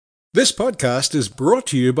This podcast is brought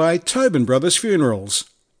to you by Tobin Brothers Funerals,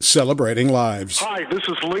 celebrating lives. Hi, this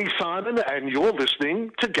is Lee Simon, and you're listening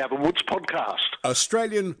to Gavin Wood's podcast.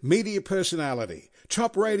 Australian media personality,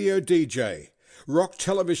 top radio DJ, rock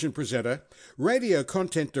television presenter, radio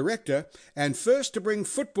content director, and first to bring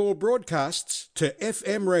football broadcasts to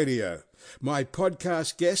FM radio. My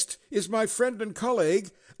podcast guest is my friend and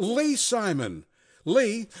colleague, Lee Simon.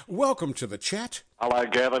 Lee, welcome to the chat. Hello,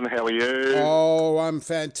 Gavin. How are you? Oh, I'm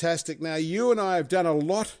fantastic. Now, you and I have done a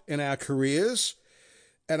lot in our careers,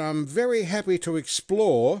 and I'm very happy to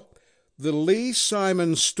explore the Lee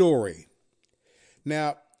Simon story.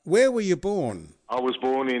 Now, where were you born? I was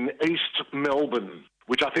born in East Melbourne,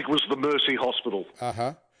 which I think was the Mercy Hospital.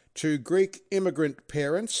 To Greek immigrant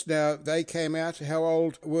parents. Now, they came out. How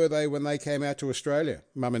old were they when they came out to Australia,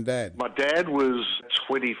 Mum and Dad? My dad was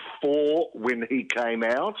 24 when he came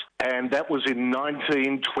out, and that was in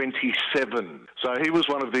 1927. So he was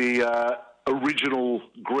one of the original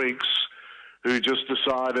Greeks who just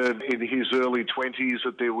decided in his early 20s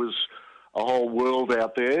that there was a whole world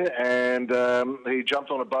out there, and he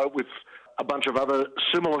jumped on a boat with a bunch of other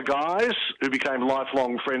similar guys who became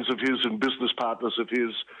lifelong friends of his and business partners of his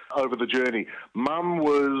over the journey. Mum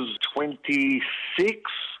was 26,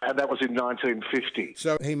 and that was in 1950.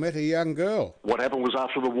 So he met a young girl. What happened was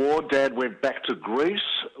after the war, Dad went back to Greece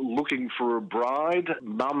looking for a bride.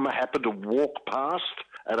 Mum happened to walk past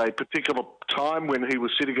at a particular time when he was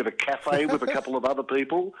sitting at a cafe with a couple of other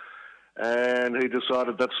people. And he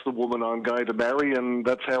decided that's the woman I'm going to marry, and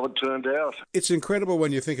that's how it turned out. It's incredible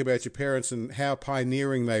when you think about your parents and how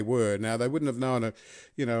pioneering they were. Now, they wouldn't have known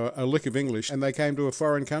a lick of English, and they came to a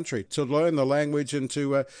foreign country to learn the language and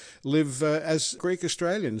to live as Greek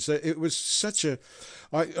Australians. It was such a...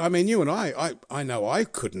 I mean, you and I know I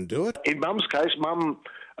couldn't do it. In Mum's case, Mum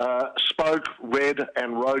spoke, read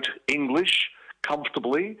and wrote English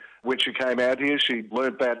comfortably. When she came out here, she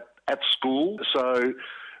learnt that at school, so...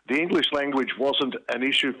 The English language wasn't an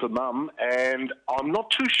issue for Mum, and I'm not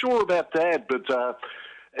too sure about Dad, but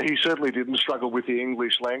he certainly didn't struggle with the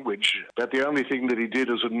English language. But the only thing that he did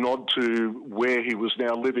as a nod to where he was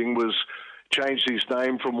now living was changed his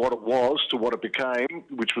name from what it was to what it became,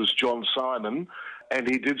 which was John Simon, and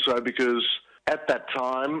he did so because at that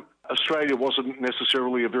time, Australia wasn't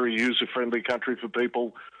necessarily a very user-friendly country for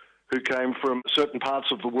people who came from certain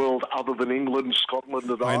parts of the world other than England, Scotland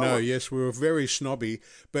and Ireland. I know, yes, we were very snobby,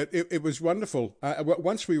 but it was wonderful.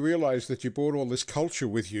 Once we realised that you brought all this culture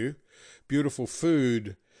with you, beautiful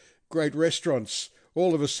food, great restaurants,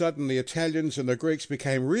 all of a sudden the Italians and the Greeks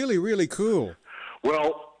became really, really cool.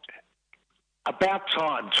 Well, about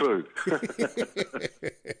time too.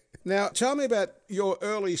 Now, tell me about your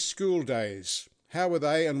early school days. How were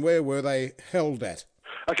they and where were they held at?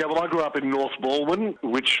 Okay, well, I grew up in North Balwyn,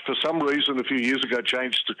 which for some reason a few years ago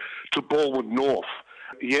changed to Balwyn North.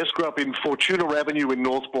 Yes, grew up in Fortuna Avenue in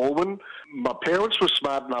North Balwyn. My parents were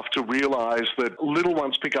smart enough to realise that little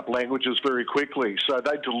ones pick up languages very quickly, so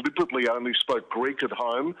they deliberately only spoke Greek at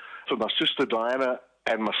home for my sister Diana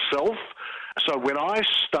and myself. So when I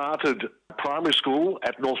started primary school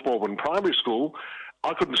at North Balwyn Primary School,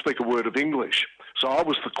 I couldn't speak a word of English, so I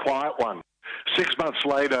was the quiet one. 6 months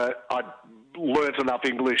later, I learnt enough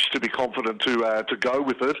English to be confident to go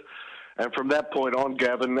with it. And from that point on,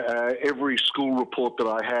 Gavin, every school report that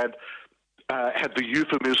I had the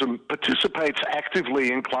euphemism, participates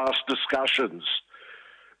actively in class discussions,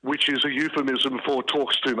 which is a euphemism for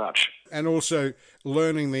talks too much. And also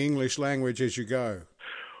learning the English language as you go.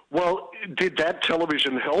 Well, did that?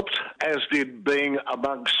 Television helped, as did being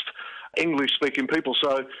amongst English-speaking people.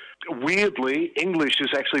 So, weirdly, English is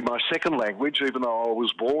actually my second language, even though I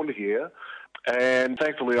was born here. And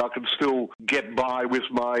thankfully, I can still get by with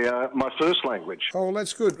my first language. Oh,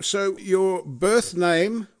 that's good. So, your birth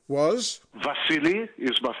name was? Vassilis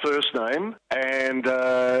is my first name, and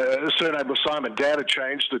surname was Simon. Dad had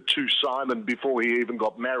changed it to Simon before he even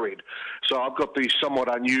got married. So, I've got the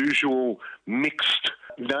somewhat unusual mixed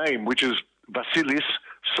name, which is Vassilis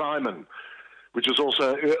Simon, which is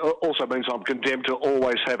also means I'm condemned to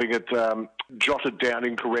always having it jotted down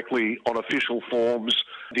incorrectly on official forms.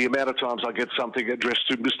 The amount of times I get something addressed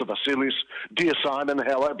to Mr. Vassilis, dear Simon,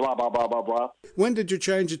 hello, blah, blah, blah, blah, blah. When did you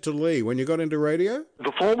change it to Lee? When you got into radio?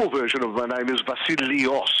 The formal version of my name is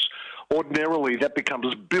Vassilios. Ordinarily, that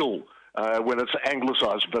becomes Bill. When it's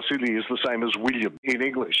anglicised. Vasily is the same as William in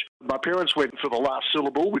English. My parents went for the last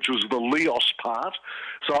syllable, which was the Leos part.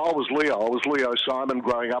 So I was Leo. I was Leo Simon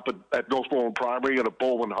growing up at North Balwyn Primary and at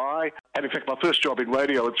Balwyn High. And in fact, my first job in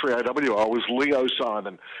radio at 3AW, I was Leo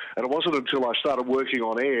Simon. And it wasn't until I started working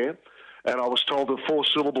on air and I was told that 4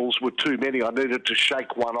 syllables were too many. I needed to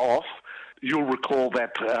shake one off. you'll recall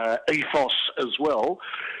that ethos as well.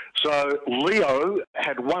 So Leo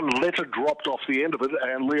had one letter dropped off the end of it,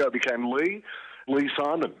 and Leo became Lee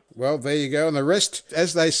Simon. Well, there you go. And the rest,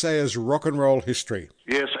 as they say, is rock and roll history.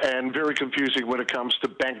 Yes, and very confusing when it comes to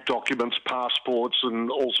bank documents, passports,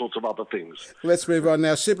 and all sorts of other things. Let's move on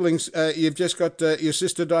now. Siblings, you've just got your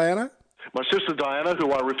sister Diana? My sister Diana,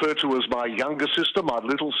 who I refer to as my younger sister, my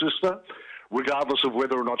little sister, regardless of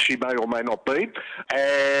whether or not she may or may not be.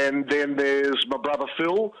 And then there's my brother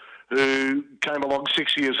Phil, who came along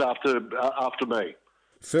 6 years after me.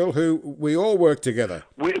 Phil, who we all worked together.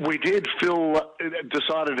 We did. Phil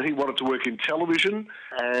decided he wanted to work in television,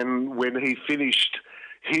 and when he finished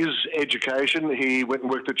his education, he went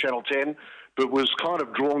and worked at Channel 10, but was kind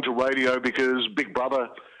of drawn to radio because Big Brother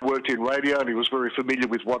worked in radio and he was very familiar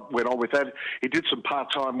with what went on with that. He did some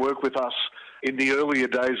part-time work with us in the earlier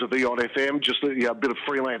days of EON FM, just a bit of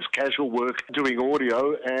freelance casual work doing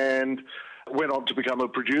audio, and went on to become a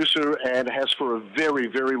producer and has for a very,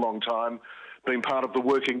 very long time been part of the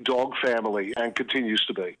Working Dog family and continues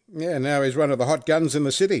to be. Yeah, now he's one of the hot guns in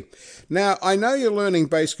the city. Now, I know you're learning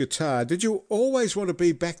bass guitar. Did you always want to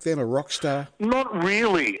be back then a rock star? Not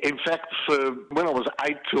really. In fact, when I was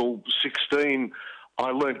 8 till 16,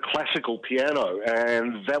 I learned classical piano,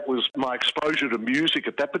 and that was my exposure to music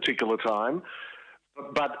at that particular time.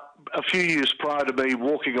 But a few years prior to me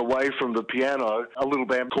walking away from the piano, a little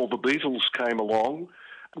band called the Beatles came along,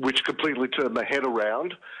 which completely turned my head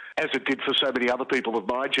around, as it did for so many other people of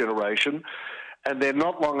my generation. And then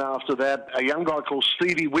not long after that, a young guy called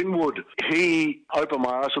Stevie Winwood, he opened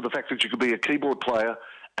my eyes to the fact that you could be a keyboard player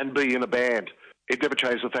and be in a band. It never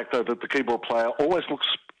changed the fact, though, that the keyboard player always looks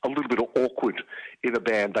a little bit awkward in a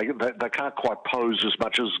band. They can't quite pose as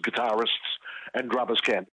much as guitarists and drummers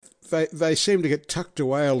can. They seem to get tucked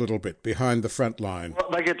away a little bit behind the front line. Well,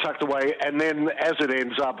 they get tucked away, and then as it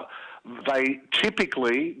ends up, they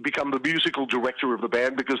typically become the musical director of the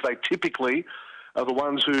band because they typically are the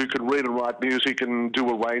ones who can read and write music and do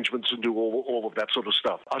arrangements and do all of that sort of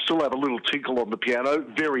stuff. I still have a little tinkle on the piano,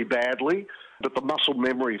 very badly, but the muscle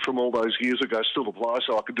memory from all those years ago still applies,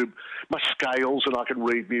 so I can do my scales and I can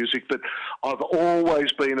read music. But I've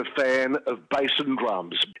always been a fan of bass and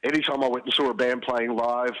drums. Anytime I went and saw a band playing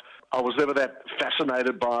live, I was never that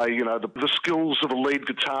fascinated by, the skills of a lead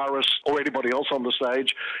guitarist or anybody else on the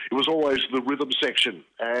stage. It was always the rhythm section.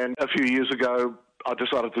 And a few years ago, I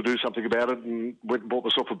decided to do something about it and went and bought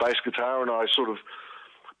myself a bass guitar, and I sort of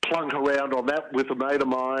plunk around on that with a mate of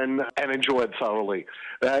mine and enjoyed thoroughly.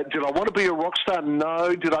 Did I want to be a rock star?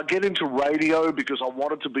 No. Did I get into radio because I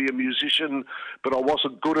wanted to be a musician but I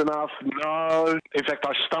wasn't good enough? No. In fact,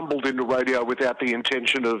 I stumbled into radio without the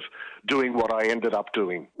intention of doing what I ended up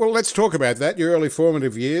doing. Well, let's talk about that, your early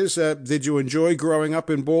formative years. Did you enjoy growing up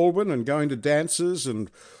in Baldwin and going to dances and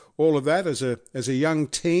all of that as a young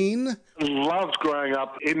teen? Loved growing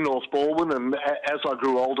up in North Baldwin, and as I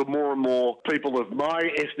grew older, more and more people of my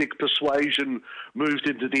ethnic persuasion moved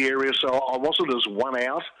into the area, so I wasn't as one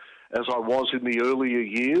out as I was in the earlier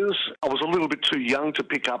years. I was a little bit too young to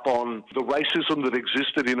pick up on the racism that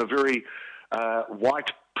existed in a very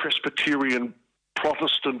white Presbyterian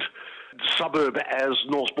Protestant suburb as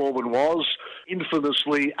North Baldwin was.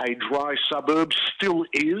 Infamously a dry suburb, still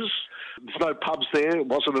is. There's no pubs there. It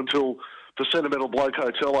wasn't until the Sentimental Bloke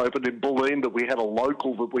Hotel opened in Bulleen that we had a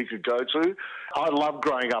local that we could go to. I loved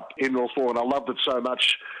growing up in North Baldwin. I loved it so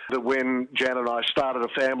much that when Jan and I started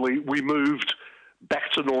a family, we moved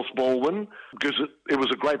back to North Baldwin because it was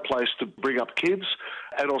a great place to bring up kids,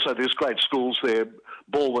 and also there's great schools there.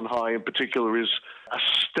 Baldwin High in particular is a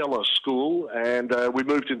stellar school, and we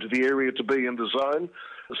moved into the area to be in the zone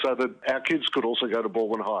so that our kids could also go to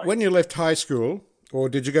Baldwin High. When you left high school, or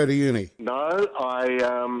did you go to uni? No,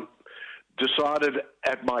 I decided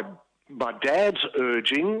at my dad's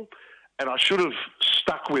urging, and I should have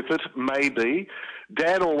stuck with it, maybe.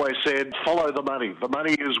 Dad always said, follow the money. The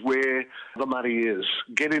money is where the money is.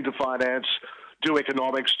 Get into finance, do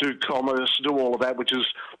economics, do commerce, do all of that, which is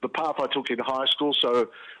the path I took in high school. So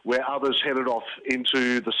where others headed off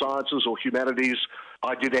into the sciences or humanities,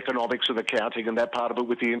 I did economics and accounting and that part of it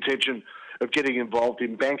with the intention of getting involved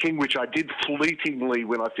in banking, which I did fleetingly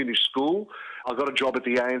when I finished school. I got a job at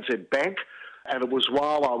the ANZ Bank, and it was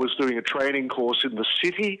while I was doing a training course in the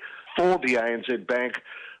city for the ANZ Bank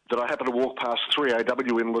that I happened to walk past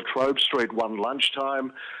 3AW in Latrobe Street one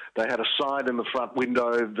lunchtime. They had a sign in the front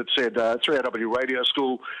window that said 3AW Radio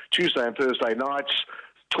School, Tuesday and Thursday nights,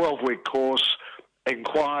 12-week course,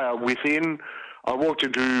 inquire within. I walked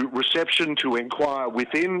into reception to inquire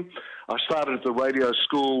within. I started at the radio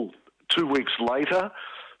school 2 weeks later,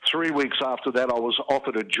 3 weeks after that, I was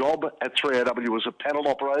offered a job at 3AW as a panel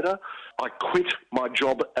operator. I quit my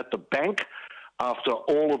job at the bank after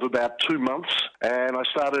all of about 2 months, and I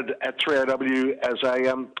started at 3AW as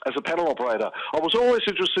a panel operator. I was always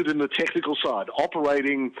interested in the technical side,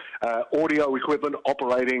 operating audio equipment,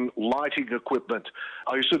 operating lighting equipment.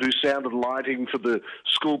 I used to do sound and lighting for the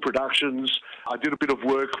school productions. I did a bit of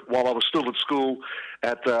work while I was still at school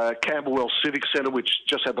at Camberwell Civic Centre, which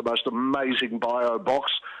just had the most amazing bio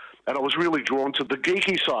box. And I was really drawn to the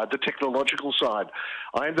geeky side, the technological side.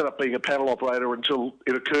 I ended up being a panel operator until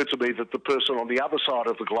it occurred to me that the person on the other side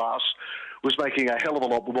of the glass was making a hell of a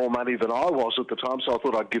lot more money than I was at the time, so I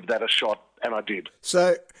thought I'd give that a shot, and I did.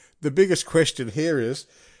 So the biggest question here is,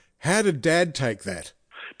 how did Dad take that?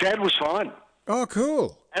 Dad was fine. Oh,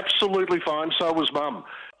 cool. Absolutely fine. So was Mum.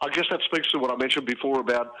 I guess that speaks to what I mentioned before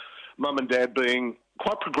about Mum and Dad being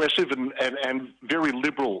quite progressive and very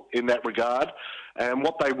liberal in that regard. And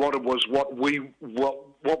what they wanted was what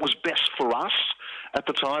was best for us at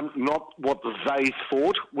the time, not what they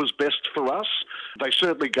thought was best for us. They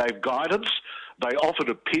certainly gave guidance. They offered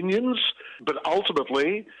opinions, but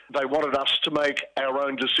ultimately they wanted us to make our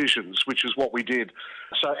own decisions, which is what we did.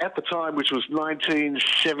 So at the time, which was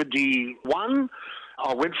 1971,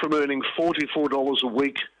 I went from earning $44 a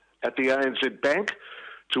week at the ANZ Bank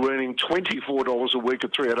to earning $24 a week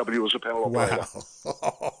at 3AW as a panel operator.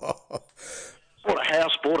 Wow. Bought a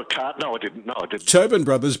house, bought a car. No, I didn't. Tobin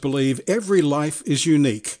Brothers believe every life is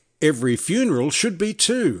unique. Every funeral should be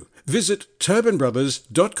too. Visit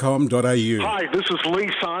tobinbrothers.com.au. Hi, this is Lee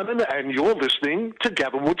Simon, and you're listening to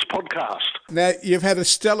Gavin Wood's podcast. Now, you've had a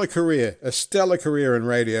stellar career in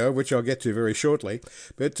radio, which I'll get to very shortly.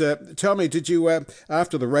 But tell me, did you,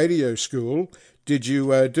 after the radio school, did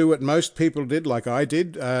you do what most people did, like I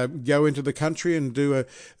did, go into the country and do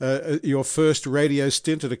your first radio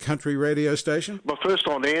stint at a country radio station? My first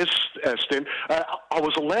on-air stint, I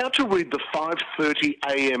was allowed to read the 5:30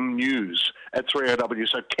 a.m. news at 3AW,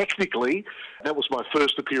 so technically that was my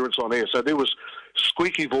first appearance on air. So there was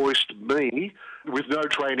squeaky-voiced me with no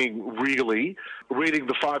training really, reading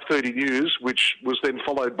the 5:30 news, which was then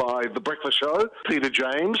followed by The Breakfast Show, Peter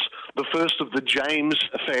James, the first of the James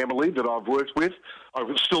family that I've worked with. I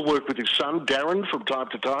still work with his son, Darren, from time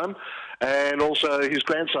to time, and also his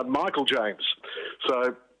grandson, Michael James.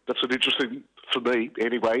 So that's an interesting, for me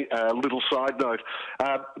anyway, little side note.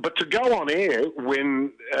 But to go on air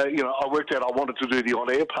when, I worked out I wanted to do the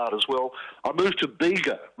on-air part as well, I moved to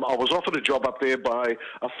Bega. I was offered a job up there by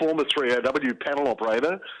a former 3AW panel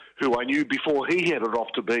operator who I knew before he headed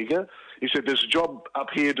off to Bega. He said, there's a job up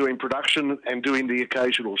here doing production and doing the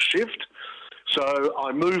occasional shift. So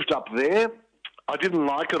I moved up there. I didn't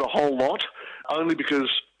like it a whole lot, only because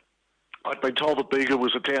I'd been told that Bega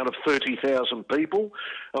was a town of 30,000 people.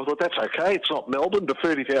 I thought, that's okay, it's not Melbourne, but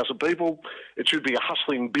 30,000 people, it should be a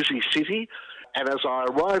hustling, busy city. And as I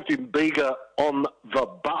arrived in Bega on the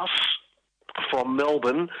bus from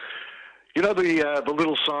Melbourne, you know the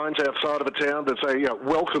little signs outside of a town that say,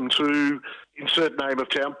 welcome to insert name of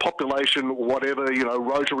town, population, whatever,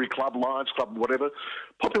 Rotary Club, Lions Club, whatever.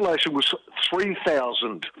 Population was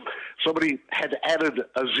 3,000. Somebody had added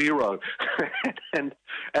a zero. and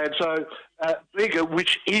so Bega,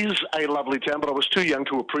 which is a lovely town, but I was too young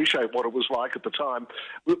to appreciate what it was like at the time,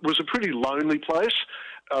 was a pretty lonely place.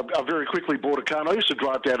 I very quickly bought a car, and I used to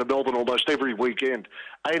drive down to Melbourne almost every weekend.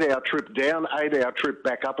 8-hour trip down, 8-hour trip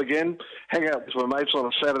back up again, hang out with my mates on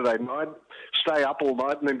a Saturday night, stay up all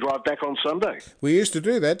night, and then drive back on Sunday. We used to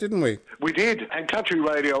do that, didn't we? We did, and country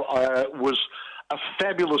radio was a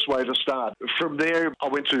fabulous way to start. From there, I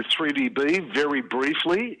went to 3DB very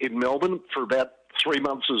briefly in Melbourne for about 3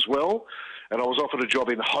 months as well, and I was offered a job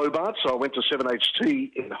in Hobart, so I went to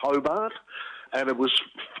 7HT in Hobart. And it was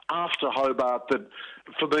after Hobart that,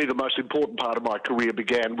 for me, the most important part of my career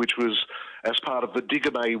began, which was as part of the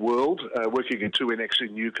Digame world, working in 2NX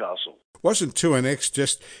in Newcastle. Wasn't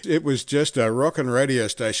 2NX it was just a rockin' radio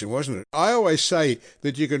station, wasn't it? I always say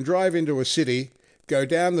that you can drive into a city, go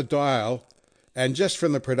down the dial, and just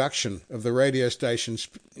from the production of the radio stations,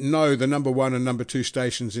 know the number 1 and number 2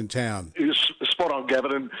 stations in town. It's spot on,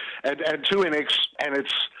 Gavin. And 2NX, and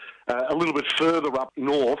it's a little bit further up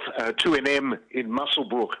north, 2NM in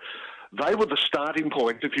Muswellbrook. They were the starting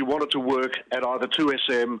point if you wanted to work at either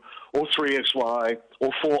 2SM or 3XY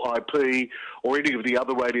or 4IP or any of the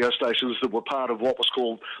other radio stations that were part of what was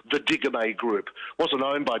called the Digame Group. It wasn't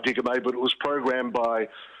owned by Digame, but it was programmed by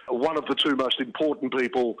one of the two most important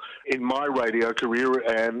people in my radio career,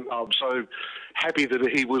 and I'm so happy that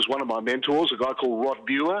he was one of my mentors, a guy called Rod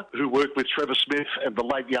Muir, who worked with Trevor Smith and the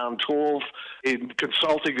late Jan Torv in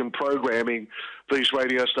consulting and programming these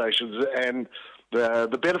radio stations. And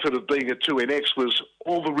The benefit of being at 2NX was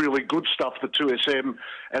all the really good stuff that 2SM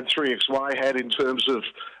and 3XY had in terms of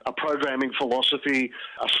a programming philosophy,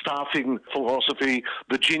 a staffing philosophy,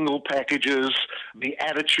 the jingle packages, the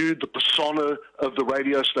attitude, the persona of the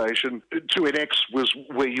radio station. 2NX was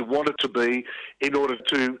where you wanted to be in order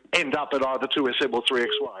to end up at either 2SM or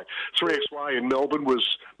 3XY. 3XY in Melbourne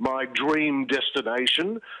was my dream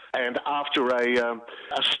destination, and after a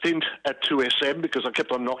stint at 2SM, because I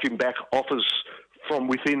kept on knocking back offers from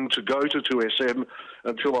within to go to 2SM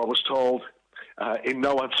until I was told in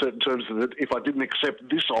no uncertain terms that if I didn't accept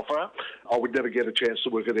this offer, I would never get a chance to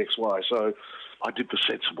work at XY. So I did the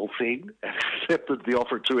sensible thing and accepted the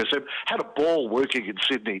offer at 2SM. Had a ball working in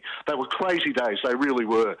Sydney. They were crazy days. They really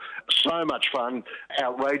were. So much fun,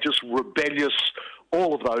 outrageous, rebellious,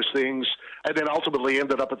 all of those things, and then ultimately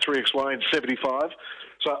ended up at 3XY in 75.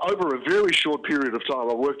 So over a very short period of time,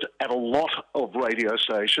 I worked at a lot of radio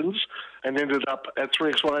stations and ended up at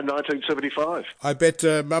 3XY in 1975. I bet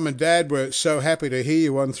Mum and Dad were so happy to hear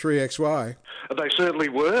you on 3XY. They certainly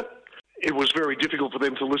were. It was very difficult for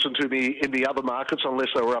them to listen to me in the other markets unless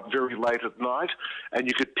they were up very late at night, and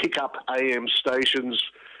you could pick up AM stations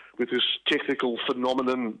with this technical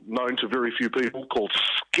phenomenon known to very few people called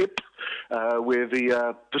skip, where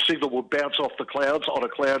the signal would bounce off the clouds on a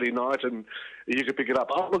cloudy night and you could pick it up.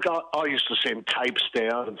 Oh, look, I used to send tapes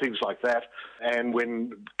down and things like that, and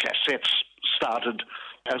when cassettes started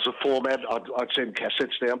as a format, I'd send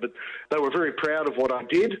cassettes down, but they were very proud of what I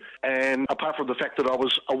did, and apart from the fact that I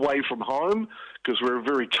was away from home, because we're a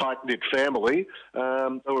very tight-knit family, they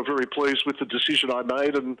were very pleased with the decision I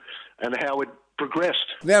made and how it progressed.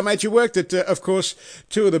 Now, mate, you worked at, of course,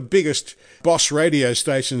 two of the biggest boss radio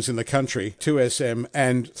stations in the country, 2SM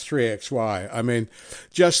and 3XY. I mean,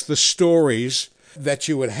 just the stories that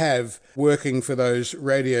you would have working for those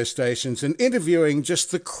radio stations and interviewing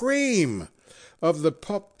just the cream of the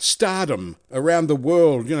pop stardom around the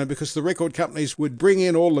world, you know, because the record companies would bring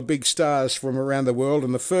in all the big stars from around the world,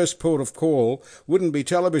 and the first port of call wouldn't be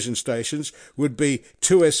television stations, would be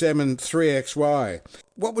 2SM and 3XY.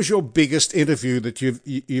 What was your biggest interview that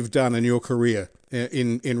you've done in your career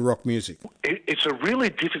in rock music? It's a really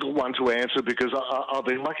difficult one to answer because I've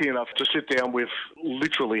been lucky enough to sit down with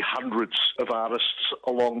literally hundreds of artists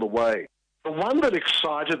along the way. The one that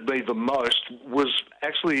excited me the most was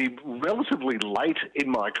actually relatively late in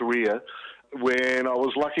my career when I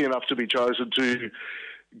was lucky enough to be chosen to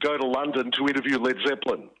go to London to interview Led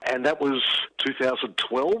Zeppelin. And that was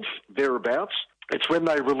 2012, thereabouts. It's when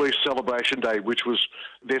they released Celebration Day, which was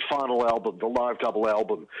their final album, the live double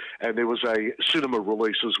album, and there was a cinema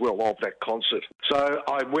release as well of that concert. So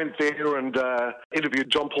I went there and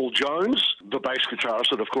interviewed John Paul Jones, the bass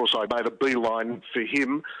guitarist, and of course I made a beeline for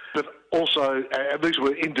him. But also, these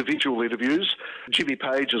were individual interviews, Jimmy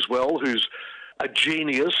Page as well, who's a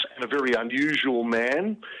genius and a very unusual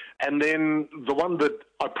man. And then the one that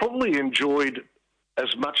I probably enjoyed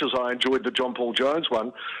as much as I enjoyed the John Paul Jones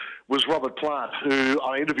one was Robert Plant, who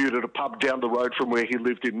I interviewed at a pub down the road from where he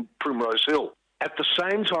lived in Primrose Hill. At the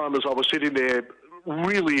same time as I was sitting there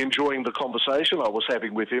really enjoying the conversation I was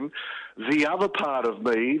having with him, the other part of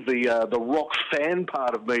me, the rock fan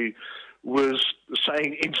part of me, was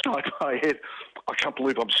saying inside my head, I can't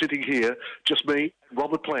believe I'm sitting here, just me,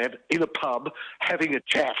 Robert Plant, in a pub, having a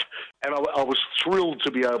chat. And I was thrilled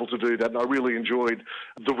to be able to do that, and I really enjoyed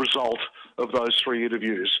the result of those three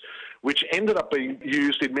interviews, which ended up being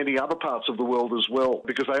used in many other parts of the world as well,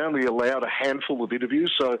 because they only allowed a handful of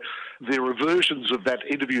interviews. So there are versions of that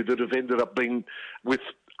interview that have ended up being with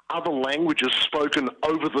other languages spoken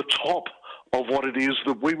over the top of what it is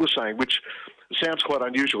that we were saying, which sounds quite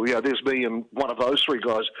unusual. Yeah, there's me and one of those three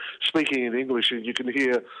guys speaking in English, and you can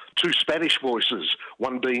hear two Spanish voices,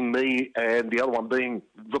 one being me and the other one being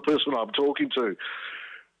the person I'm talking to,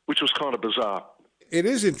 which was kind of bizarre. It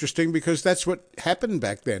is interesting because that's what happened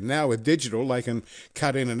back then. Now with digital, they can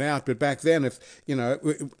cut in and out. But back then, if you know,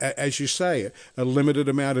 as you say, a limited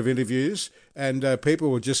amount of interviews, and people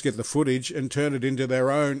would just get the footage and turn it into their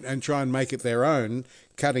own and try and make it their own,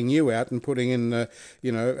 cutting you out and putting in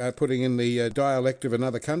the dialect of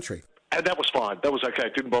another country. And that was fine. That was okay.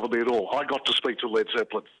 It didn't bother me at all. I got to speak to Led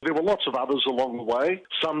Zeppelin. There were lots of others along the way,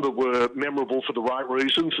 some that were memorable for the right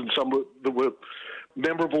reasons and some that were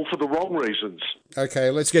memorable for the wrong reasons. Okay,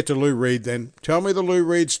 let's get to Lou Reed then. Tell me the Lou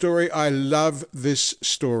Reed story. I love this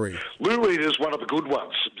story. Lou Reed is one of the good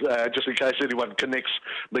ones, just in case anyone connects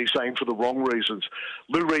me saying for the wrong reasons.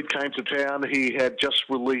 Lou Reed came to town. He had just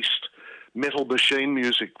released Metal Machine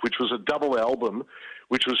Music, which was a double album,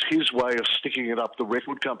 which was his way of sticking it up the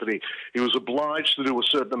record company. He was obliged to do a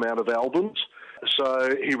certain amount of albums,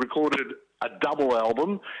 so he recorded a double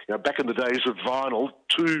album, back in the days of vinyl,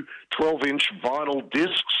 two 12-inch vinyl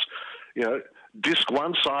discs, disc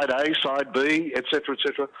one, side A, side B, etc.,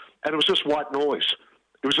 etc., and it was just white noise.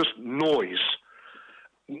 It was just noise.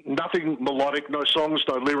 Nothing melodic, no songs,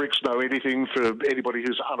 no lyrics, no anything for anybody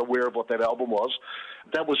who's unaware of what that album was.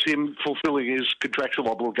 That was him fulfilling his contractual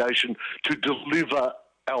obligation to deliver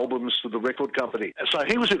albums to the record company. So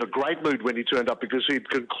he was in a great mood when he turned up because he'd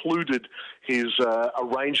concluded his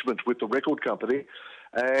arrangement with the record company.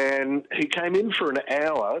 And he came in for an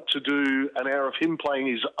hour to do an hour of him playing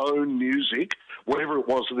his own music, whatever it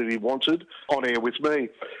was that he wanted, on air with me.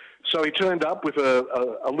 So he turned up with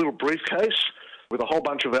a little briefcase with a whole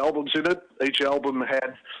bunch of albums in it. Each album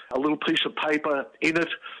had a little piece of paper in it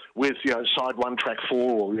with, side one, track 4,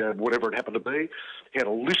 or whatever it happened to be. He had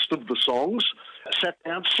a list of the songs, sat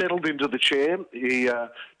down, settled into the chair. He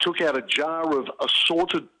took out a jar of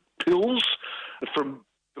assorted pills from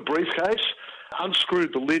the briefcase,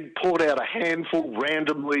 unscrewed the lid, poured out a handful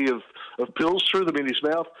randomly of pills, threw them in his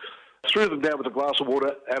mouth, threw them down with a glass of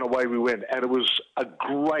water, and away we went. And it was a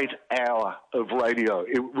great hour of radio.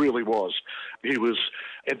 It really was. He was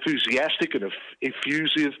enthusiastic and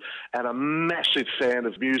effusive and a massive fan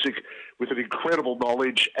of music with an incredible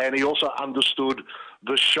knowledge, and he also understood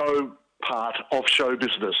the show part of show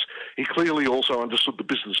business. He clearly also understood the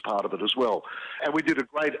business part of it as well. And we did a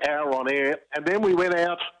great hour on air, and then we went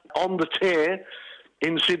out on the tear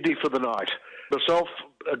in Sydney for the night. Myself,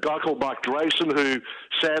 a guy called Mike Drayson, who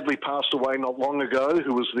sadly passed away not long ago,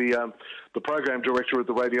 who was the program director at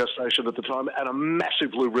the radio station at the time, and a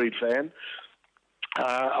massive Lou Reed fan.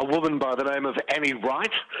 A woman by the name of Annie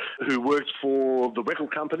Wright, who worked for the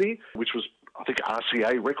record company, which was, I think,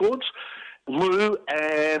 RCA Records. Lou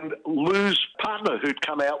and Lou's partner, who'd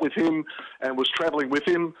come out with him and was travelling with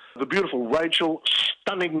him, the beautiful Rachel,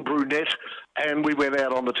 stunning brunette, and we went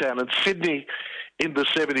out on the town. And Sydney in the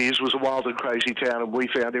 70s was a wild and crazy town, and we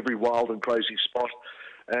found every wild and crazy spot,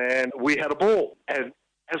 and we had a ball. And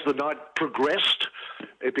as the night progressed,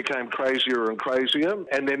 it became crazier and crazier,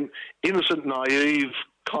 and then innocent, naive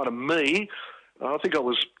kind of me, I think I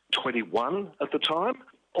was 21 at the time,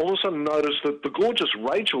 all of a sudden noticed that the gorgeous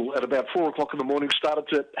Rachel at about 4 o'clock in the morning started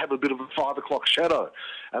to have a bit of a 5 o'clock shadow.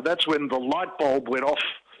 And that's when the light bulb went off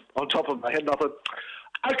on top of my head, and I thought,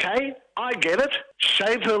 okay, I get it.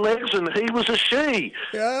 Shaved her legs and he was a she.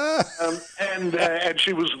 Yeah. And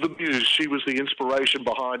she was the muse. She was the inspiration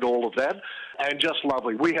behind all of that, and just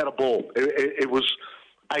lovely. We had a ball. It was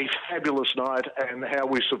a fabulous night, and how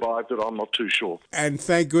we survived it, I'm not too sure. And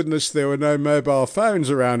thank goodness there were no mobile phones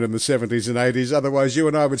around in the 70s and 80s, otherwise you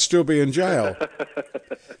and I would still be in jail.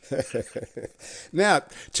 Now,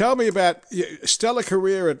 tell me about your stellar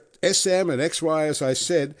career at SM and XY, as I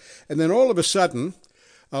said, and then all of a sudden,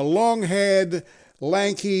 a long-haired,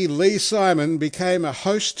 lanky Lee Simon became a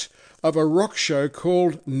host of a rock show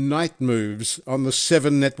called Nightmoves on the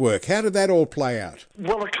 7 Network. How did that all play out?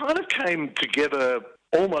 Well, it kind of came together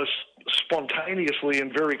almost spontaneously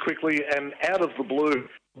and very quickly, and out of the blue,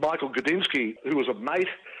 Michael Gudinski, who was a mate,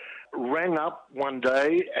 rang up one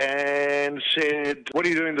day and said, "What are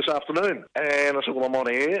you doing this afternoon?" And I said, "Well, I'm on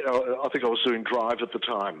air." I think I was doing Drive at the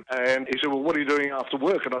time. And he said, "Well, what are you doing after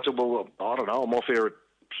work?" And I said, "Well, I don't know, I'm off air at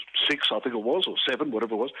 6, I think it was, or 7,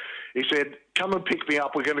 whatever it was." He said, "Come and pick me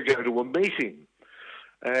up, we're going to go to a meeting."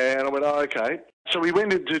 And I went, "Oh, okay." So we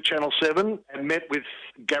went into Channel 7 and met with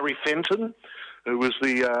Gary Fenton, who was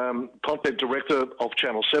the content director of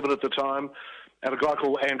Channel 7 at the time, and a guy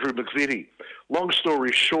called Andrew McVitie. Long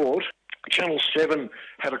story short, Channel 7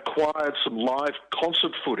 had acquired some live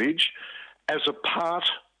concert footage as a part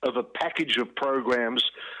of a package of programs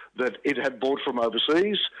that it had bought from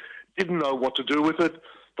overseas, didn't know what to do with it.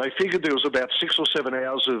 They figured there was about 6 or 7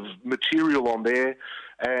 hours of material on there,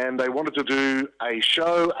 and they wanted to do a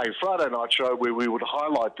show, a Friday night show, where we would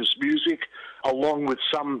highlight this music along with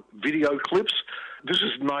some video clips. This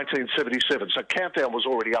is 1977, so Countdown was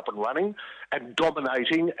already up and running and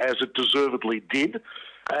dominating, as it deservedly did.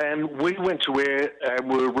 And we went to air and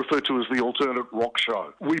were referred to as the alternate rock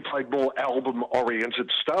show. We played more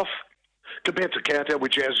album-oriented stuff compared to Countdown,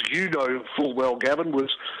 which, as you know full well, Gavin,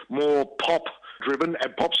 was more pop-driven,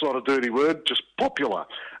 and pop's not a dirty word, just popular.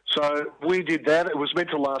 So we did that. It was meant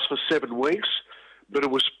to last for 7 weeks, but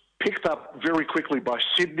it was picked up very quickly by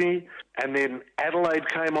Sydney, and then Adelaide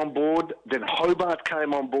came on board, then Hobart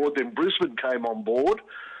came on board, then Brisbane came on board,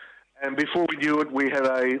 and before we knew it, we had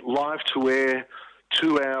a live-to-air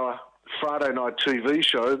 2-hour Friday night TV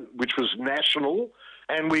show, which was national,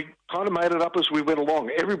 and we kind of made it up as we went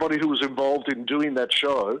along. Everybody who was involved in doing that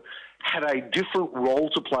show had a different role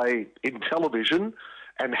to play in television,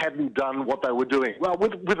 and hadn't done what they were doing. Well,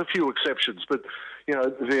 with a few exceptions, but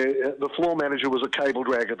the floor manager was a cable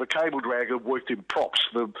dragger. The cable dragger worked in props.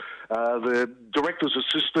 The director's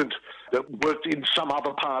assistant that worked in some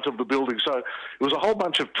other part of the building. So it was a whole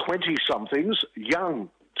bunch of 20-somethings, young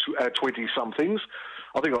 20-somethings.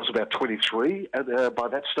 I think I was about 23 by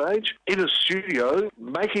that stage, in a studio,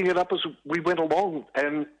 making it up as we went along.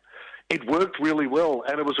 And it worked really well,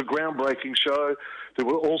 and it was a groundbreaking show. There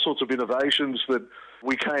were all sorts of innovations that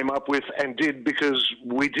we came up with and did because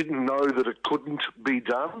we didn't know that it couldn't be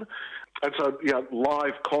done. And so,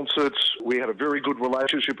 live concerts, we had a very good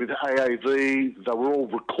relationship with AAV. They were all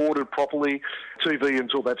recorded properly. TV,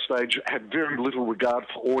 until that stage, had very little regard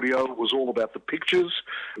for audio. It was all about the pictures.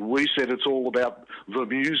 We said it's all about the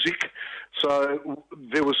music. So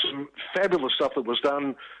there was some fabulous stuff that was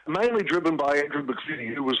done, mainly driven by Andrew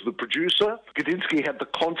McVitie, who was the producer. Gadinsky had the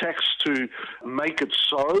contacts to make it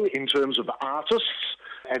so in terms of artists,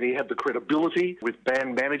 and he had the credibility with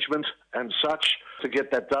band management and such to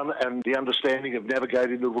get that done, and the understanding of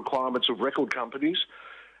navigating the requirements of record companies.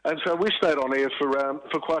 And so we stayed on air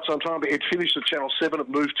for quite some time. It finished at Channel 7, it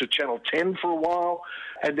moved to Channel 10 for a while,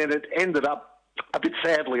 and then it ended up, a bit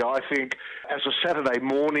sadly, I think, as a Saturday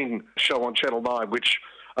morning show on Channel 9, which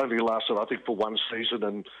only lasted, I think, for one season,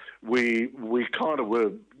 and we kind of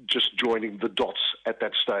were just joining the dots at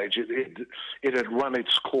that stage. It had run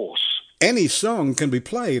its course. Any song can be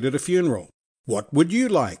played at a funeral. What would you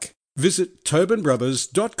like? Visit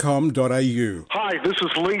tobinbrothers.com.au. Hi, this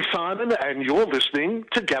is Lee Simon, and you're listening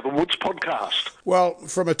to Gavin Wood's podcast. Well,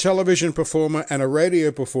 from a television performer and a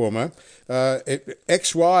radio performer,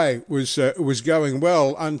 XY was going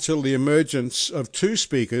well until the emergence of two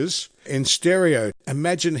speakers in stereo.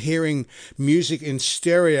 Imagine hearing music in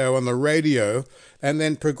stereo on the radio, and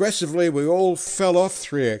then progressively we all fell off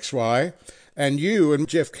 3XY, and you and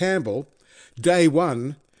Jeff Campbell, day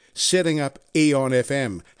one, setting up EON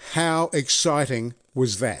FM. How exciting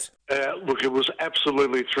was that? Look, it was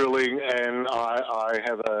absolutely thrilling, and I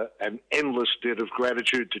have an endless debt of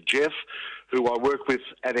gratitude to Jeff, who I work with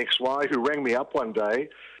at XY, who rang me up one day.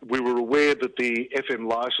 We were aware that the FM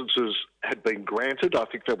licenses had been granted. I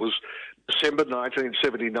think that was December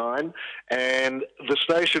 1979, and the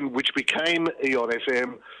station, which became EON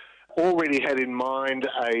FM, already had in mind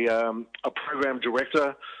a program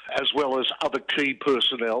director as well as other key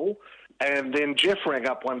personnel. And then Jeff rang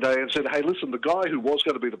up one day and said, hey, listen, the guy who was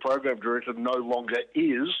going to be the program director no longer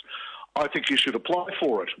is. I think you should apply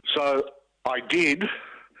for it. So I did,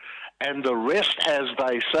 and the rest, as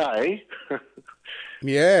they say.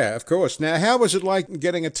 Yeah, of course. Now, how was it like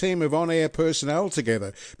getting a team of on-air personnel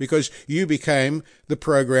together? Because you became the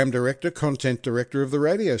program director, content director of the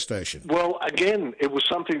radio station. Well, again, it was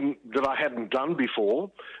something that I hadn't done before,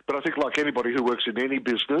 but I think like anybody who works in any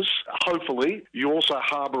business, hopefully you also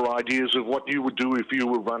harbour ideas of what you would do if you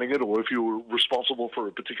were running it or if you were responsible for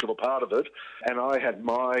a particular part of it. And I had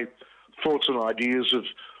my thoughts and ideas of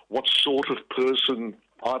what sort of person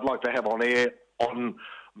I'd like to have on air on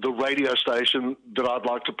the radio station that I'd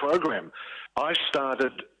like to program. I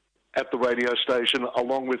started at the radio station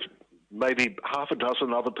along with maybe half a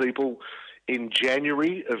dozen other people in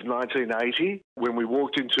January of 1980 when we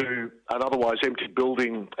walked into an otherwise empty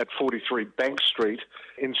building at 43 Bank Street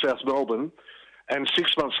in South Melbourne. And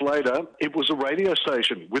 6 months later, it was a radio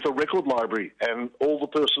station with a record library and all the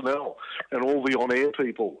personnel and all the on-air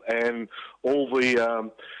people and all the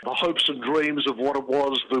hopes and dreams of what it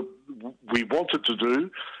was that we wanted to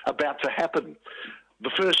do about to happen. The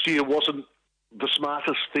first year wasn't the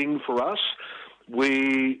smartest thing for us.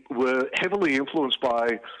 We were heavily influenced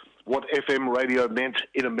by what FM radio meant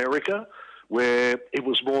in America, where it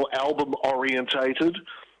was more album-orientated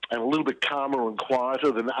and a little bit calmer and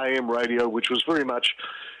quieter than AM radio, which was very much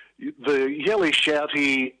the yelly,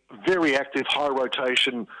 shouty, very active,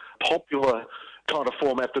 high-rotation, popular kind of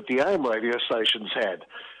format that the AM radio stations had.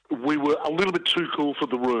 We were a little bit too cool for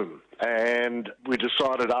the room, and we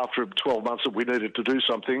decided after 12 months that we needed to do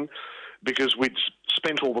something because we'd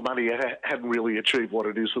spent all the money and hadn't really achieved what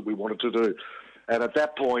it is that we wanted to do. And at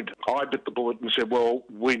that point, I bit the bullet and said, well,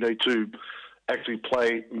 we need to actually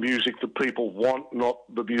play music that people want, not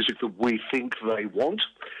the music that we think they want.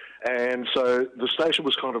 And so the station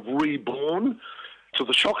was kind of reborn to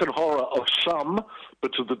the shock and horror of some,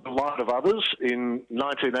 but to the delight of others. In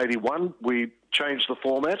 1981, we changed the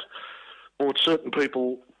format, brought certain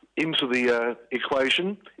people into the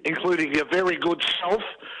equation, including your very good self,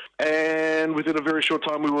 and within a very short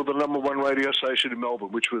time we were the number one radio station in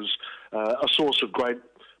Melbourne, which was a source of great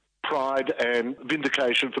pride and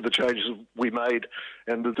vindication for the changes we made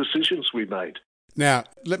and the decisions we made. Now,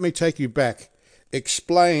 let me take you back.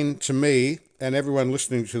 Explain to me and everyone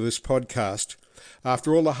listening to this podcast,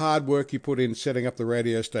 after all the hard work you put in setting up the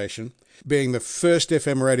radio station, being the first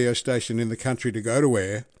FM radio station in the country to go to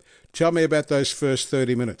air, tell me about those first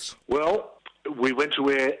 30 minutes. Well, we went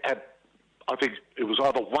to air at, I think it was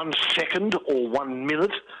either 1 second or 1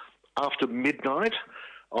 minute after midnight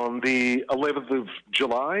on the 11th of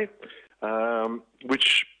July,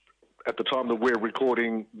 which at the time that we're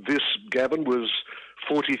recording this, Gavin, was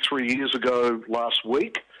 43 years ago last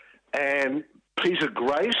week. And Peter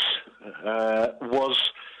Grace was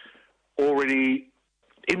already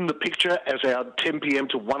in the picture as our 10 p.m.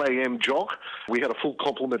 to 1 a.m. jock. We had a full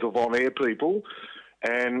complement of on-air people.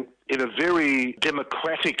 And in a very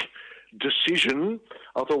democratic decision,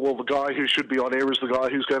 I thought, well, the guy who should be on air is the guy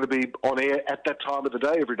who's going to be on air at that time of the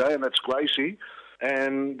day every day, and that's Gracie.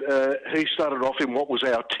 And he started off in what was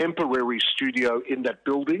our temporary studio in that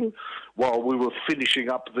building while we were finishing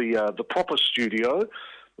up the proper studio.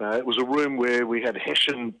 It was a room where we had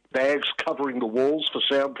Hessian bags covering the walls for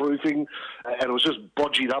soundproofing, and it was just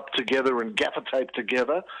bodged up together and gaffer taped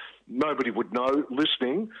together. Nobody would know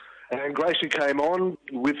listening. And Gracie came on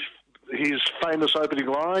with his famous opening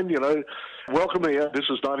line, you know, welcome here. This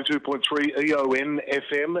is 92.3 EON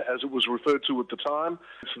FM, as it was referred to at the time.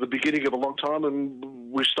 It's the beginning of a long time, and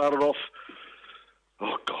we started off.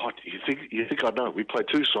 Oh God, you think I know? We played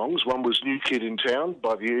two songs. One was "New Kid in Town"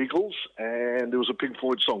 by the Eagles, and there was a Pink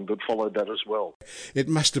Floyd song that followed that as well. It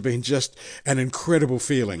must have been just an incredible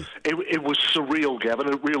feeling. It was surreal,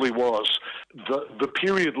 Gavin. It really was. The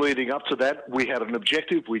period leading up to that, we had an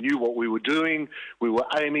objective. We knew what we were doing. We were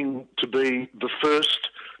aiming to be the first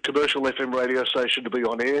commercial FM radio station to be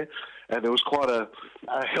on air, and there was quite a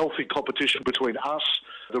healthy competition between us,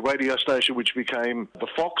 the radio station which became the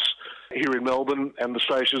Fox here in Melbourne, and the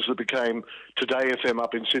stations that became Today FM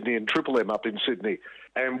up in Sydney and Triple M up in Sydney.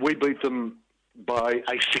 And we beat them by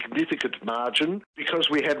a significant margin because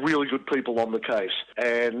we had really good people on the case,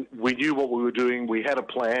 and we knew what we were doing. We had a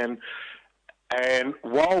plan. And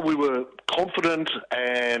while we were confident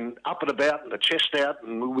and up and about and the chest out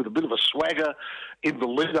and with a bit of a swagger in the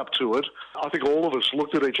lead up to it, I think all of us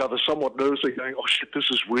looked at each other somewhat nervously going, oh shit, this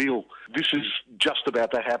is real. This is just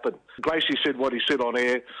about to happen. Gracie said what he said on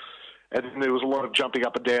air, and there was a lot of jumping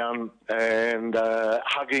up and down and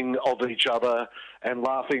hugging of each other and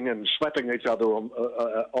laughing and slapping each other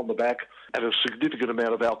on the back. And a significant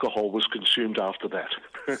amount of alcohol was consumed after that.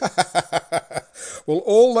 Well,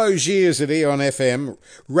 all those years at EON FM,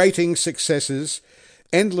 rating successes,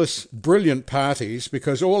 endless brilliant parties,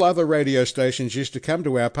 because all other radio stations used to come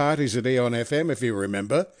to our parties at EON FM, if you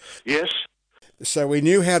remember. Yes. So we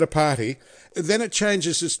knew how to party. Then it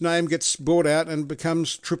changes its name, gets bought out and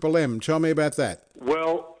becomes Triple M. Tell me about that.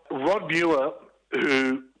 Well, Rod Muir,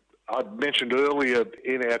 who I mentioned earlier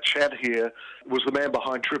in our chat here, was the man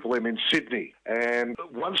behind Triple M in Sydney. And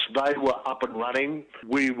once they were up and running,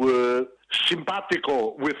 we were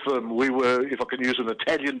simpatico with them. We were, if I can use an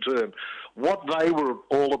Italian term, what they were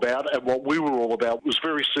all about and what we were all about was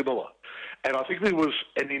very similar. And I think there was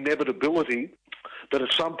an inevitability that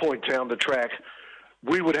at some point down the track,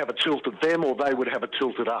 we would have a tilt at them or they would have a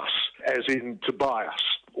tilt at us, as in to buy us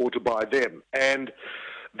or to buy them. And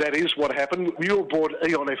that is what happened. Muir bought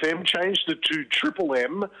EON FM, changed it to Triple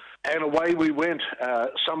M, and away we went.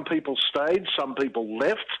 Some people stayed, some people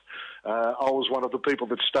left. I was one of the people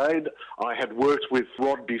that stayed. I had worked with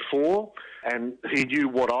Rod before, and he knew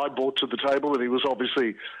what I brought to the table, and he was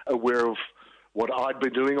obviously aware of what I'd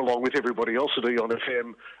been doing along with everybody else at EON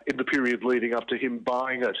FM in the period leading up to him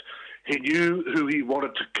buying it. He knew who he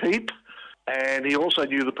wanted to keep, and he also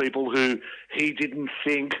knew the people who he didn't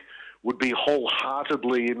think would be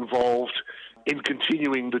wholeheartedly involved in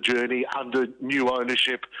continuing the journey under new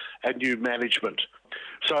ownership and new management.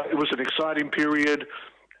 So it was an exciting period.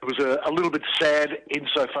 It was a little bit sad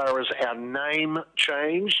insofar as our name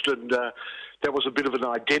changed, and that was a bit of an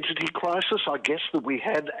identity crisis, I guess, that we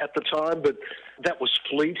had at the time, but that was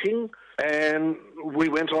fleeting. And we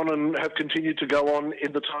went on and have continued to go on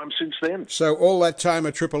in the time since then. So all that time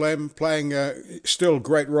at Triple M playing still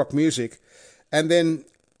great rock music, and then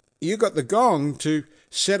you got the gong to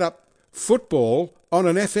set up football on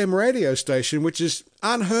an FM radio station, which is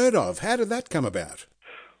unheard of. How did that come about?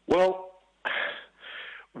 Well,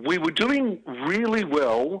 we were doing really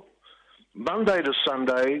well Monday to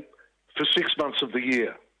Sunday for 6 months of the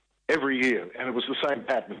year, every year, and it was the same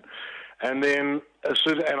pattern. And then,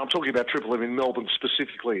 and I'm talking about Triple M in Melbourne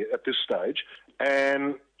specifically at this stage,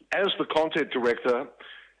 and as the content director,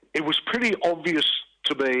 it was pretty obvious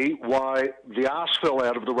to me why the arse fell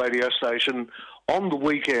out of the radio station on the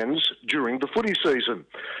weekends during the footy season.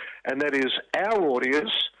 And that is, our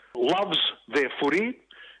audience loves their footy,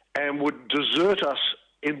 and would desert us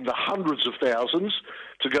in the hundreds of thousands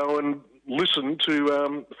to go and listen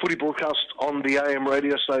to footy broadcasts on the AM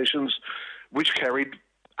radio stations which carried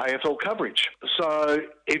AFL coverage. So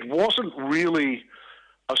it wasn't really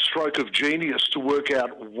a stroke of genius to work out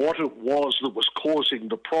what it was that was causing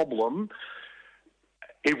the problem.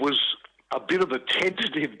 It was a bit of a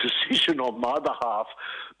tentative decision on my behalf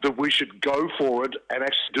that we should go for it and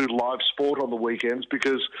actually do live sport on the weekends,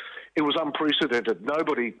 because it was unprecedented.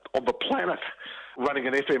 Nobody on the planet running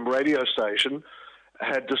an FM radio station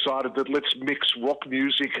had decided that let's mix rock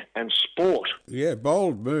music and sport. Yeah,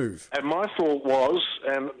 bold move. And my thought was,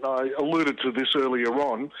 and I alluded to this earlier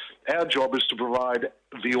on, our job is to provide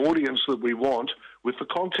the audience that we want with the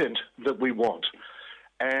content that we want.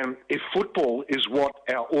 And if football is what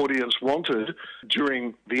our audience wanted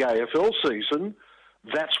during the AFL season,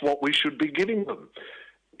 that's what we should be giving them.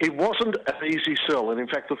 It wasn't an easy sell. And in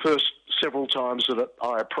fact, the first several times that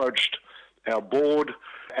I approached our board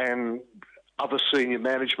and other senior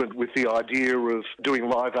management with the idea of doing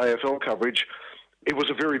live AFL coverage, it was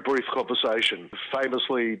a very brief conversation.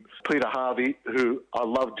 Famously, Peter Harvey, who I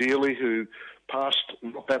love dearly, who passed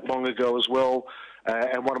not that long ago as well,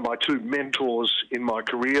 and one of my two mentors in my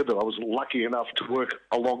career that I was lucky enough to work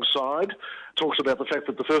alongside, talks about the fact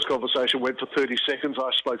that the first conversation went for 30 seconds.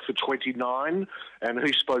 I spoke for 29, and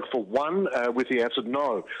he spoke for 1 with the answer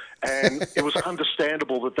no. And it was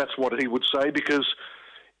understandable that that's what he would say, because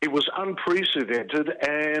it was unprecedented,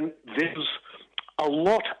 and there's a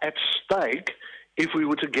lot at stake if we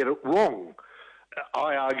were to get it wrong.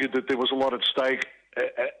 I argued that there was a lot at stake,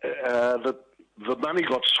 that the money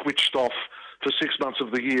got switched off for 6 months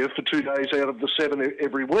of the year for 2 days out of the 7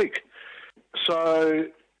 every week. So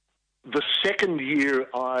the second year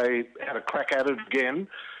I had a crack at it again,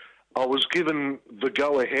 I was given the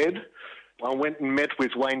go-ahead. I went and met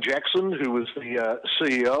with Wayne Jackson, who was the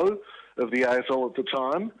CEO of the AFL at the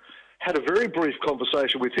time, had a very brief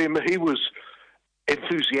conversation with him. He was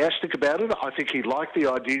enthusiastic about it. I think he liked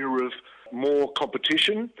the idea of more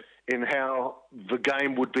competition in how the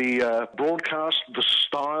game would be broadcast, the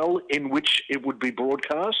style in which it would be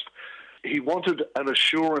broadcast. He wanted an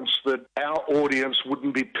assurance that our audience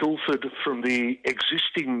wouldn't be pilfered from the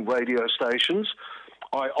existing radio stations.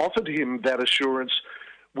 I offered him that assurance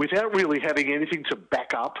without really having anything to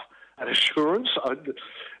back up an assurance.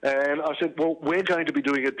 And I said, well, we're going to be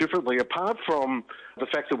doing it differently. Apart from the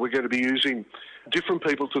fact that we're going to be using different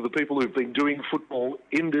people to the people who've been doing football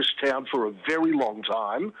in this town for a very long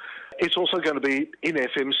time, it's also going to be in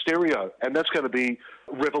FM stereo. And that's going to be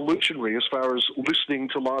revolutionary as far as listening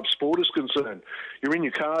to live sport is concerned. You're in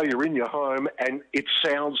your car, you're in your home, and it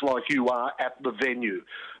sounds like you are at the venue.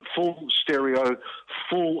 Full stereo,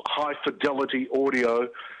 full high-fidelity audio.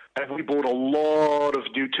 And we brought a lot of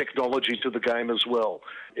new technology to the game as well.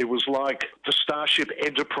 It was like the Starship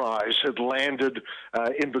Enterprise had landed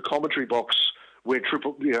in the commentary box where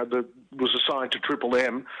was assigned to Triple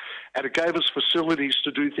M, and it gave us facilities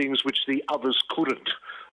to do things which the others couldn't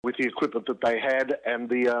with the equipment that they had and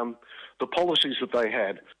the policies that they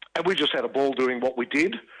had. And we just had a ball doing what we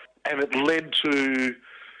did, and it led to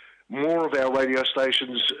more of our radio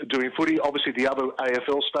stations doing footy. Obviously, the other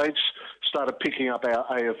AFL states started picking up our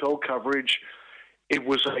AFL coverage. It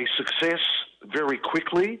was a success very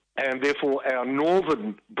quickly, and therefore our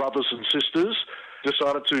northern brothers and sisters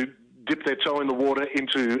decided to dip their toe in the water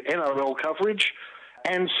into NRL coverage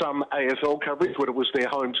and some AFL coverage when it was their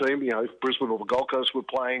home team. You know, if Brisbane or the Gold Coast were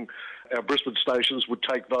playing, our Brisbane stations would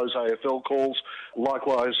take those AFL calls.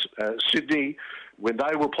 Likewise, Sydney, when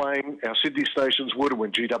they were playing, our Sydney stations would, and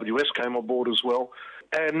when GWS came on board as well.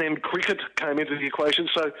 And then cricket came into the equation.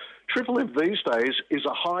 So Triple M these days is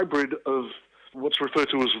a hybrid of what's referred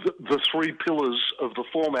to as the three pillars of the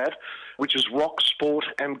format, which is rock, sport,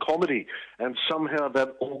 and comedy. And somehow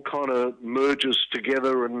that all kind of merges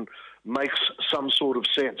together and makes some sort of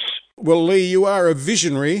sense. Well, Lee, you are a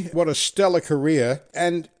visionary. What a stellar career.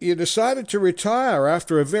 And you decided to retire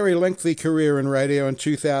after a very lengthy career in radio in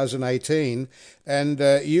 2018. And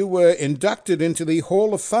you were inducted into the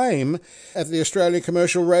Hall of Fame at the Australian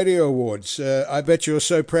Commercial Radio Awards. I bet you're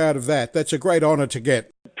so proud of that. That's a great honour to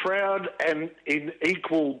get. Proud and in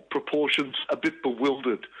equal proportions a bit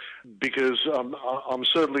bewildered, because I'm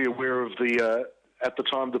certainly aware of at the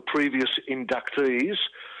time, the previous inductees.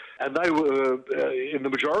 And they were, in the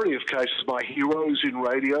majority of cases, my heroes in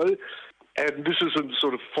radio. And this isn't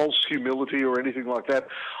sort of false humility or anything like that.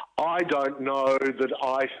 I don't know that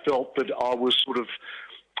I felt that I was sort of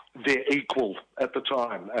their equal at the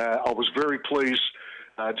time. I was very pleased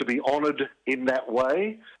to be honoured in that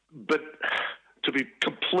way. But to be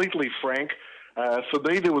completely frank, for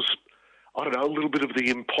me, there was I don't know, a little bit of the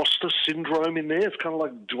imposter syndrome in there. It's kind of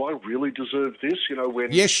like, do I really deserve this? You know,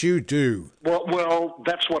 when... Yes, you do. Well,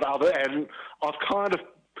 that's what and I've kind of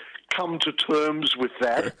come to terms with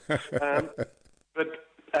that. But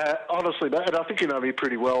honestly, and I think you know me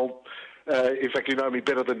pretty well. In fact, you know me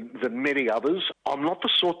better than many others. I'm not the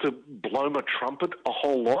sort to blow my trumpet a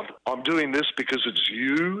whole lot. I'm doing this because it's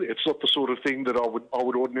you. It's not the sort of thing that I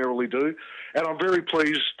would ordinarily do. And I'm very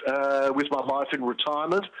pleased with my life in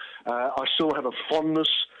retirement. I still have a fondness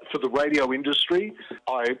for the radio industry.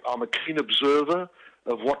 I'm a keen observer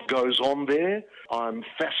of what goes on there. I'm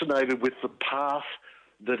fascinated with the path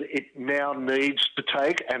that it now needs to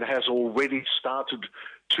take and has already started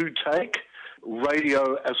to take.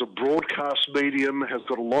 Radio as a broadcast medium has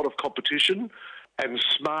got a lot of competition, and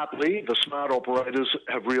smartly, the smart operators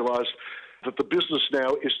have realised that the business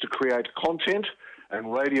now is to create content,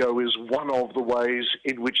 and radio is one of the ways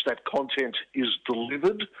in which that content is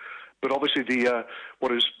delivered. But obviously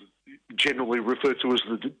what is generally referred to as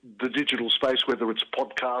the digital space, whether it's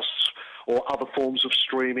podcasts or other forms of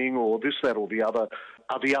streaming or this, that or the other,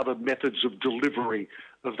 are the other methods of delivery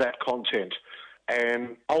of that content.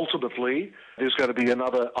 And ultimately, there's going to be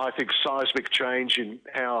another, I think, seismic change in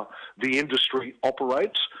how the industry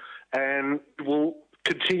operates, and will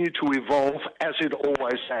continue to evolve as it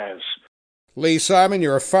always has. Lee Simon,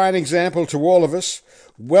 you're a fine example to all of us.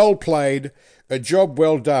 Well played, a job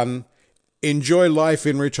well done. Enjoy life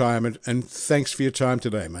in retirement, and thanks for your time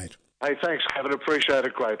today, mate. Hey, thanks, Gavin. Appreciate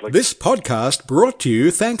it greatly. This podcast brought to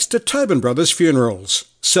you thanks to Tobin Brothers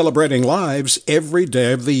Funerals, celebrating lives every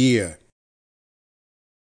day of the year.